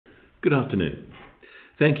Good afternoon.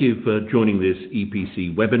 Thank you for joining this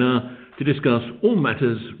EPC webinar to discuss all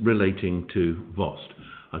matters relating to VOST.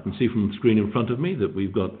 I can see from the screen in front of me that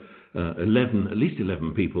we've got at least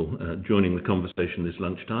 11 people joining the conversation this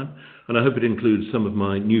lunchtime, and I hope it includes some of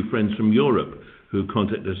my new friends from Europe who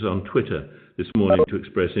contacted us on Twitter this morning to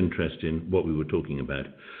express interest in what we were talking about.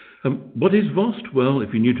 What is VOST? Well, if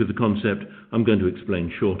you're new to the concept, I'm going to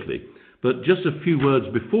explain shortly. But just a few words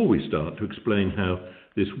before we start to explain how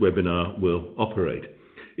this webinar will operate.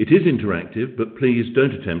 It is interactive, but please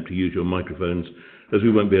don't attempt to use your microphones as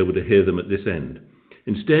we won't be able to hear them at this end.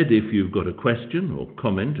 Instead, if you've got a question or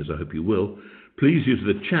comment, as I hope you will, please use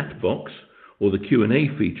the chat box or the Q&A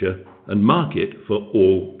feature and mark it for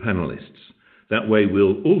all panelists. That way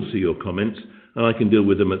we'll all see your comments and I can deal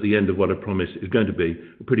with them at the end of what I promise is going to be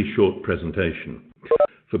a pretty short presentation.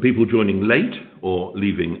 For people joining late or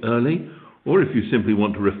leaving early, or if you simply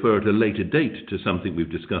want to refer at a later date to something we've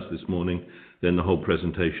discussed this morning, then the whole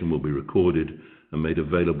presentation will be recorded and made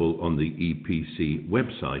available on the EPC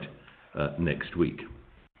website next week.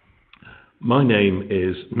 My name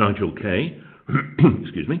is Nigel Kay.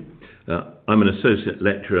 Excuse me. I'm an associate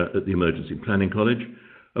lecturer at the Emergency Planning College,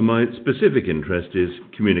 and my specific interest is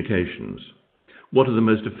communications. What are the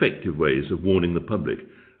most effective ways of warning the public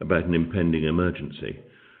about an impending emergency?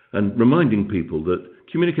 And reminding people that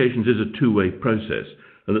communications is a two-way process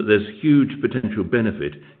and that there's huge potential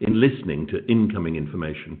benefit in listening to incoming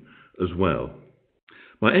information as well.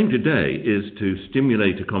 My aim today is to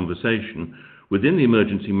stimulate a conversation within the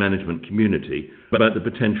emergency management community about the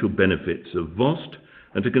potential benefits of VOST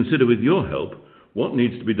and to consider with your help what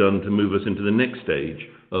needs to be done to move us into the next stage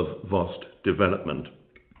of VOST development.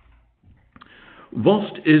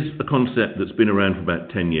 VOST is a concept that's been around for about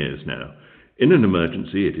 10 years now. In an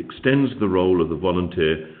emergency, it extends the role of the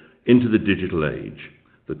volunteer into the digital age.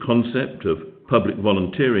 The concept of public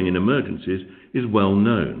volunteering in emergencies is well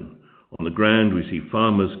known. On the ground, we see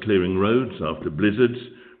farmers clearing roads after blizzards,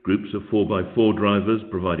 groups of 4x4 drivers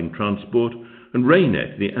providing transport, and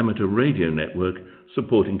RayNet, the amateur radio network,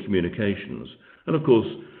 supporting communications. And of course,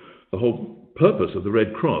 the whole purpose of the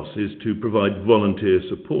Red Cross is to provide volunteer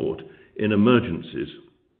support in emergencies.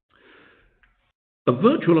 A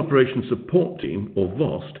virtual operations support team, or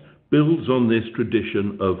VOST, builds on this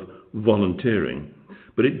tradition of volunteering,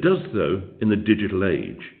 but it does so in the digital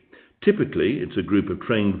age. Typically, it's a group of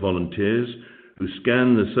trained volunteers who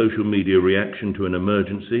scan the social media reaction to an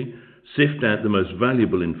emergency, sift out the most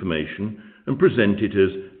valuable information, and present it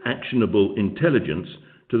as actionable intelligence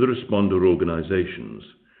to the responder organizations.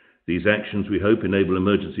 These actions, we hope, enable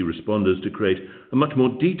emergency responders to create a much more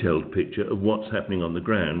detailed picture of what's happening on the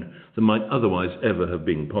ground than might otherwise ever have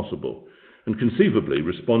been possible. And conceivably,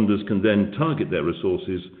 responders can then target their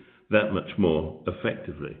resources that much more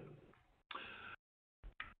effectively.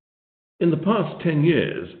 In the past 10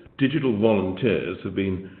 years, digital volunteers have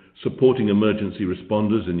been supporting emergency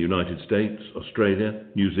responders in the United States, Australia,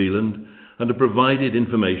 New Zealand, and have provided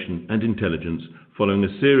information and intelligence following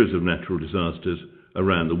a series of natural disasters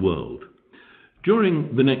around the world.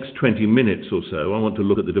 During the next 20 minutes or so, I want to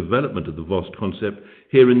look at the development of the VOST concept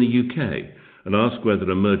here in the UK and ask whether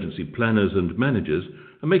emergency planners and managers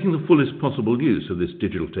are making the fullest possible use of this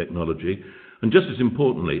digital technology, and just as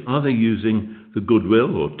importantly, are they using the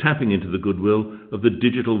goodwill or tapping into the goodwill of the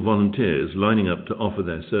digital volunteers lining up to offer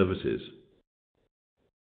their services.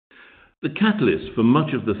 The catalyst for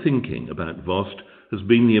much of the thinking about VOST has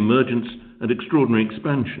been the emergence and extraordinary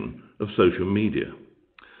expansion of social media.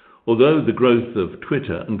 Although the growth of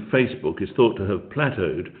Twitter and Facebook is thought to have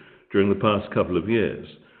plateaued during the past couple of years,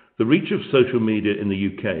 the reach of social media in the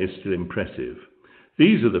UK is still impressive.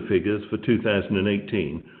 These are the figures for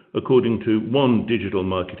 2018, according to one digital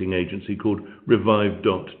marketing agency called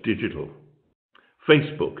Revive.Digital.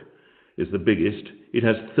 Facebook is the biggest. It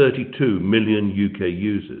has 32 million UK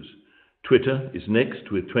users. Twitter is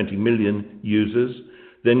next with 20 million users.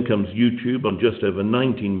 Then comes YouTube on just over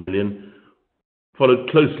 19 million, followed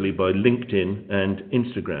closely by LinkedIn and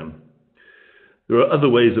Instagram. There are other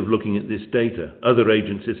ways of looking at this data. Other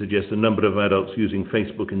agencies suggest the number of adults using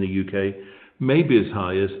Facebook in the UK may be as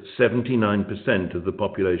high as 79% of the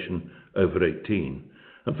population over 18.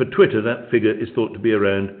 And for Twitter, that figure is thought to be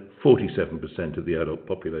around 47% of the adult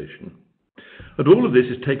population. And all of this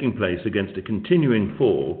is taking place against a continuing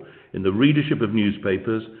fall in the readership of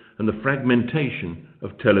newspapers and the fragmentation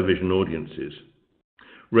of television audiences.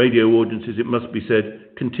 Radio audiences, it must be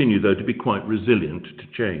said, continue though to be quite resilient to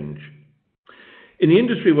change. In the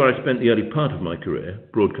industry where I spent the early part of my career,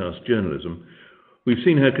 broadcast journalism, we've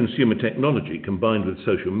seen how consumer technology combined with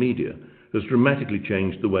social media has dramatically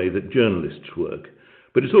changed the way that journalists work,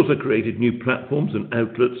 But it's also created new platforms and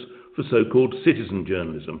outlets for so-called citizen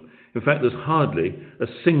journalism. In fact, there's hardly a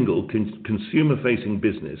single consumer-facing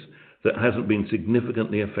business that hasn't been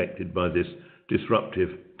significantly affected by this disruptive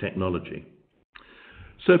technology.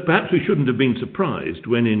 So perhaps we shouldn't have been surprised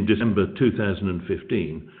when in December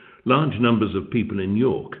 2015, large numbers of people in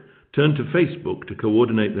York turned to Facebook to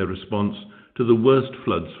coordinate their response to the worst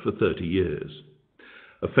floods for 30 years.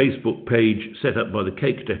 A Facebook page set up by the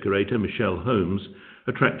cake decorator Michelle Holmes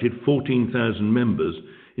attracted 14,000 members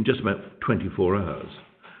in just about 24 hours.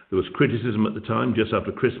 There was criticism at the time, just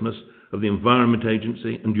after Christmas, of the Environment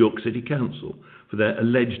Agency and York City Council for their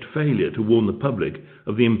alleged failure to warn the public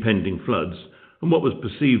of the impending floods and what was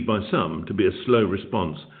perceived by some to be a slow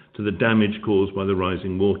response to the damage caused by the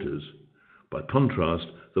rising waters. By contrast,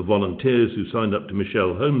 the volunteers who signed up to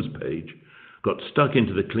Michelle Holmes' page got stuck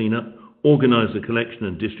into the cleanup, organised the collection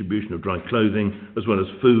and distribution of dry clothing, as well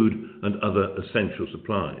as food and other essential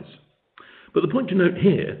supplies. But the point to note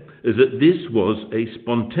here is that this was a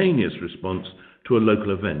spontaneous response to a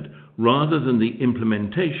local event, rather than the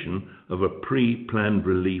implementation of a pre-planned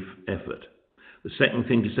relief effort. The second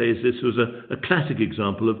thing to say is this was a classic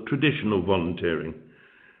example of traditional volunteering: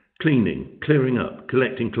 cleaning, clearing up,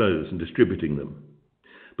 collecting clothes and distributing them.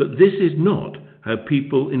 But this is not how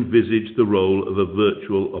people envisage the role of a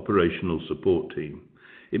virtual operational support team.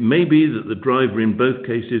 It may be that the driver in both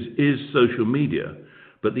cases is social media,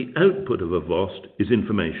 but the output of a VOST is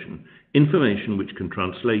information which can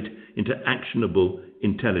translate into actionable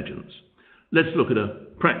intelligence. Let's look at a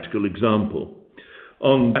practical example.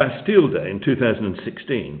 On Bastille Day in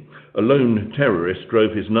 2016, a lone terrorist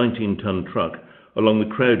drove his 19-ton truck along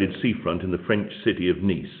the crowded seafront in the French city of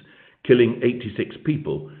Nice, killing 86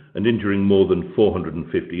 people and injuring more than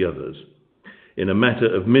 450 others. In a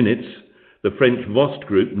matter of minutes, the French VOST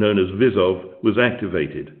group known as VISOV was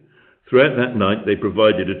activated. Throughout that night, they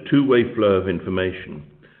provided a two-way flow of information.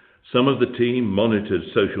 Some of the team monitored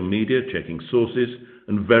social media, checking sources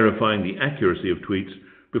and verifying the accuracy of tweets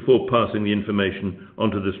before passing the information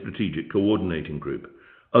onto the strategic coordinating group.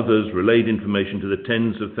 Others relayed information to the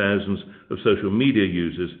tens of thousands of social media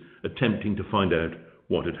users attempting to find out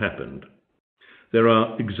what had happened. There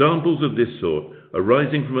are examples of this sort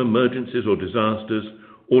arising from emergencies or disasters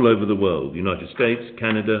all over the world: United States,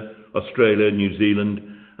 Canada, Australia, New Zealand,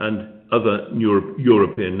 and other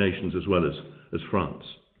European nations as well as France.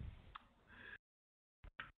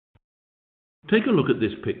 Take a look at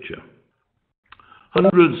this picture.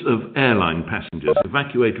 Hundreds of airline passengers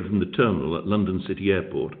evacuated from the terminal at London City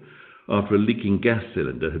Airport after a leaking gas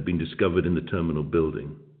cylinder had been discovered in the terminal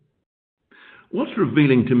building. What's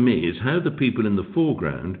revealing to me is how the people in the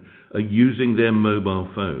foreground are using their mobile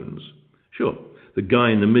phones. Sure, the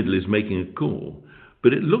guy in the middle is making a call,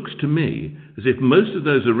 but it looks to me as if most of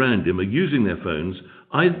those around him are using their phones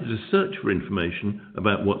either to search for information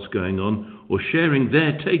about what's going on or sharing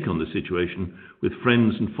their take on the situation with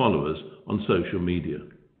friends and followers on social media.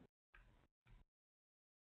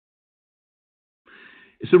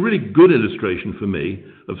 It's a really good illustration for me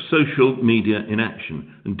of social media in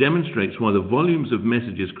action and demonstrates why the volumes of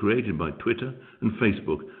messages created by Twitter and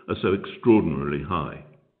Facebook are so extraordinarily high.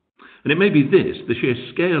 And it may be this, the sheer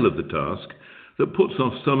scale of the task, that puts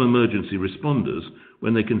off some emergency responders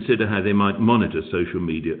when they consider how they might monitor social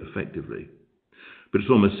media effectively. But it's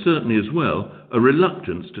almost certainly as well a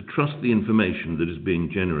reluctance to trust the information that is being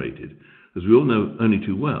generated. As we all know only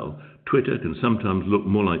too well, Twitter can sometimes look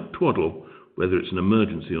more like twaddle, whether it's an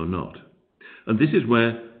emergency or not. And this is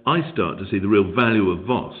where I start to see the real value of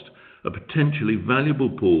VOST, a potentially valuable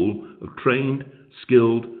pool of trained,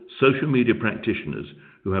 skilled social media practitioners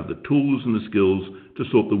who have the tools and the skills to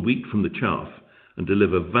sort the wheat from the chaff and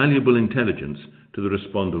deliver valuable intelligence to the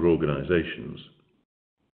responder organisations.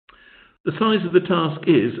 The size of the task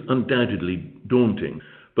is undoubtedly daunting,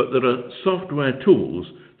 but there are software tools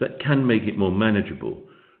that can make it more manageable.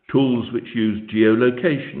 Tools which use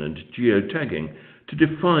geolocation and geotagging to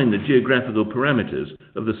define the geographical parameters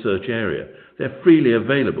of the search area. They're freely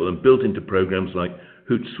available and built into programs like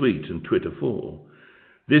Hootsuite and Twitter 4.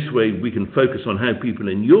 This way we can focus on how people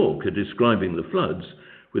in York are describing the floods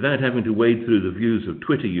without having to wade through the views of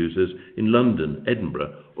Twitter users in London,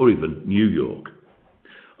 Edinburgh, or even New York.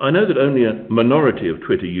 I know that only a minority of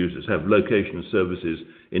Twitter users have location services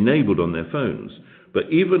enabled on their phones, but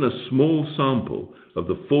even a small sample of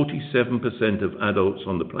the 47% of adults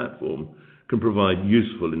on the platform can provide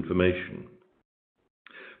useful information.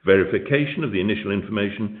 Verification of the initial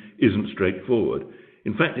information isn't straightforward.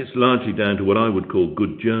 In fact, it's largely down to what I would call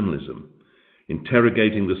good journalism,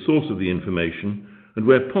 interrogating the source of the information and,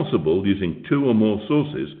 where possible, using two or more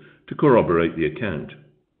sources to corroborate the account.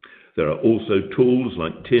 There are also tools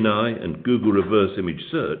like TinEye and Google Reverse Image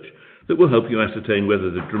Search that will help you ascertain whether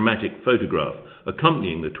the dramatic photograph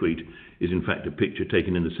accompanying the tweet is in fact a picture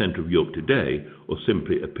taken in the centre of York today or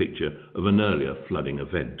simply a picture of an earlier flooding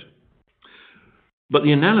event. But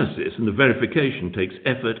the analysis and the verification takes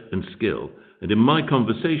effort and skill, and in my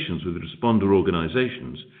conversations with responder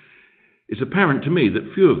organisations, it's apparent to me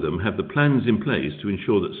that few of them have the plans in place to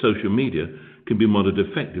ensure that social media can be monitored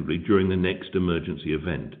effectively during the next emergency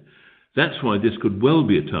event. That's why this could well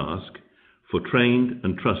be a task for trained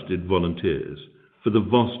and trusted volunteers, for the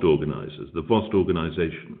VOST organisers, the VOST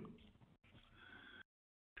organisation.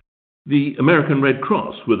 The American Red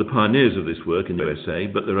Cross were the pioneers of this work in the USA,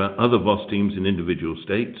 but there are other VOST teams in individual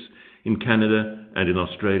states, in Canada and in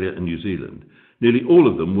Australia and New Zealand. Nearly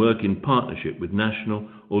all of them work in partnership with national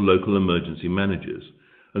or local emergency managers,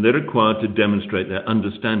 and they're required to demonstrate their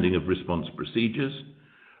understanding of response procedures,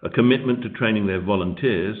 a commitment to training their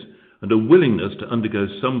volunteers, and a willingness to undergo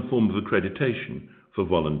some form of accreditation for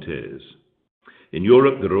volunteers. In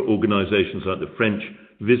Europe, there are organisations like the French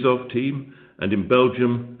VOST team, and in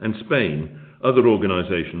Belgium and Spain, other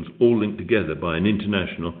organisations all linked together by an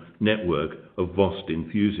international network of VOST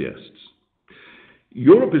enthusiasts.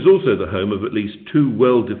 Europe is also the home of at least 2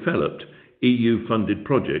 well-developed EU-funded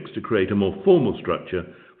projects to create a more formal structure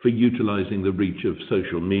for utilising the reach of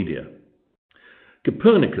social media.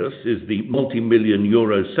 Copernicus is the multi-million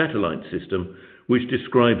euro satellite system which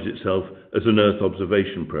describes itself as an Earth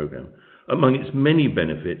observation programme. Among its many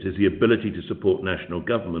benefits is the ability to support national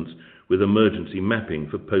governments with emergency mapping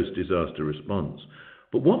for post-disaster response.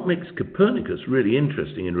 But what makes Copernicus really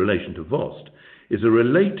interesting in relation to VOST is a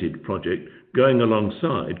related project going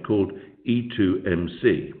alongside called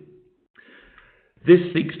E2MC. This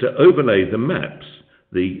seeks to overlay the maps,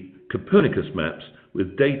 the Copernicus maps,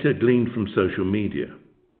 with data gleaned from social media.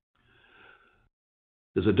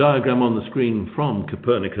 There's a diagram on the screen from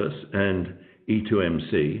Copernicus and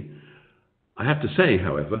E2MC. I have to say,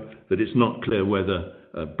 however, that it's not clear whether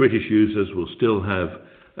British users will still have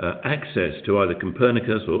access to either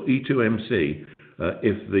Copernicus or E2MC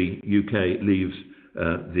if the UK leaves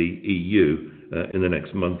the EU in the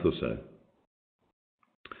next month or so.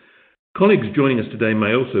 Colleagues joining us today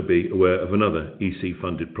may also be aware of another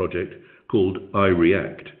EC-funded project called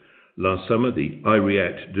iReact. Last summer, the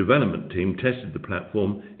iReact development team tested the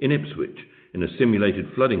platform in Ipswich in a simulated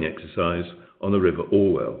flooding exercise on the River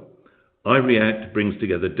Orwell. iReact brings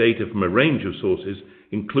together data from a range of sources,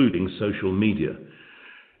 including social media.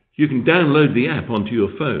 You can download the app onto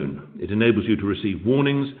your phone. It enables you to receive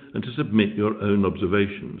warnings and to submit your own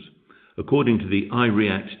observations. According to the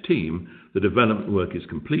iReact team, the development work is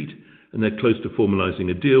complete and they're close to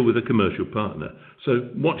formalising a deal with a commercial partner. So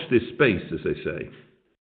watch this space, as they say.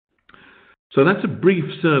 So that's a brief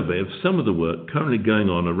survey of some of the work currently going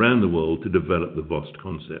on around the world to develop the VOST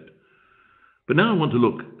concept. But now I want to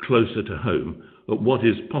look closer to home at what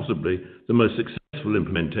is possibly the most successful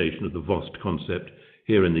implementation of the VOST concept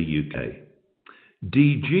here in the UK.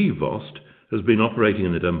 DG VOST has been operating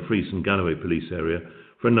in the Dumfries and Galloway police area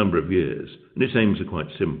for a number of years, and its aims are quite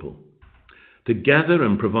simple: to gather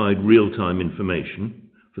and provide real-time information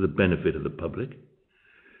for the benefit of the public,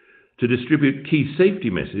 to distribute key safety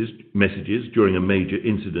messages during a major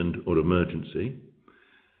incident or emergency,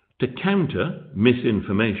 to counter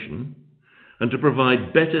misinformation, and to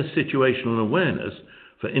provide better situational awareness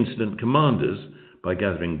for incident commanders by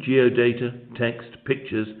gathering geodata, text,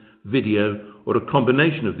 pictures, video, or a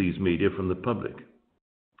combination of these media from the public.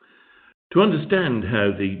 To understand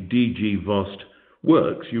how the DG VOST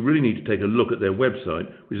works, you really need to take a look at their website,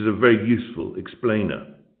 which is a very useful explainer.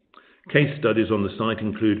 Case studies on the site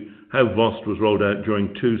include how VOST was rolled out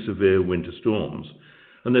during 2 severe winter storms.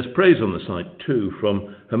 And there's praise on the site too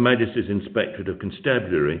from Her Majesty's Inspectorate of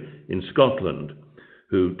Constabulary in Scotland,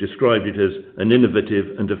 who described it as an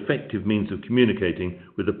innovative and effective means of communicating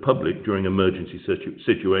with the public during emergency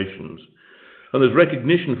situations. And there's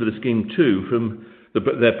recognition for the scheme too from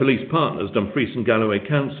their police partners, Dumfries and Galloway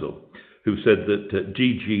Council, who said that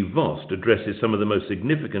DG VOST addresses some of the most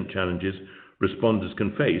significant challenges responders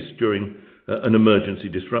can face during an emergency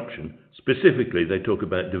disruption. Specifically, they talk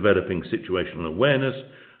about developing situational awareness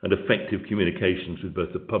and effective communications with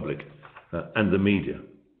both the public and the media.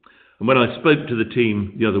 And when I spoke to the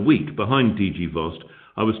team the other week behind DG VOST,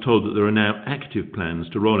 I was told that there are now active plans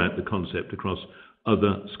to roll out the concept across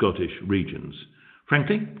other Scottish regions.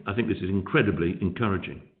 Frankly, I think this is incredibly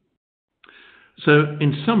encouraging. So,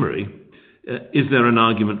 in summary, is there an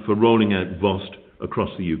argument for rolling out VOST across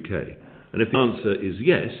the UK? And if the answer is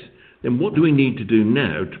yes, then what do we need to do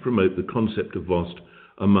now to promote the concept of VOST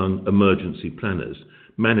among emergency planners,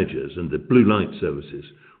 managers and the blue light services?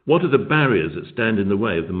 What are the barriers that stand in the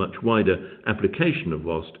way of the much wider application of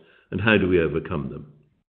VOST, and how do we overcome them?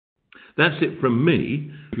 That's it from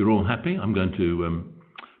me. If you're all happy, I'm going to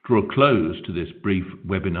draw a close to this brief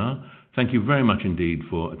webinar. Thank you very much indeed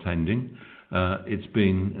for attending. It's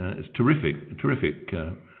been it's terrific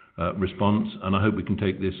response, and I hope we can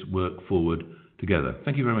take this work forward together.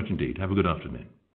 Thank you very much indeed. Have a good afternoon.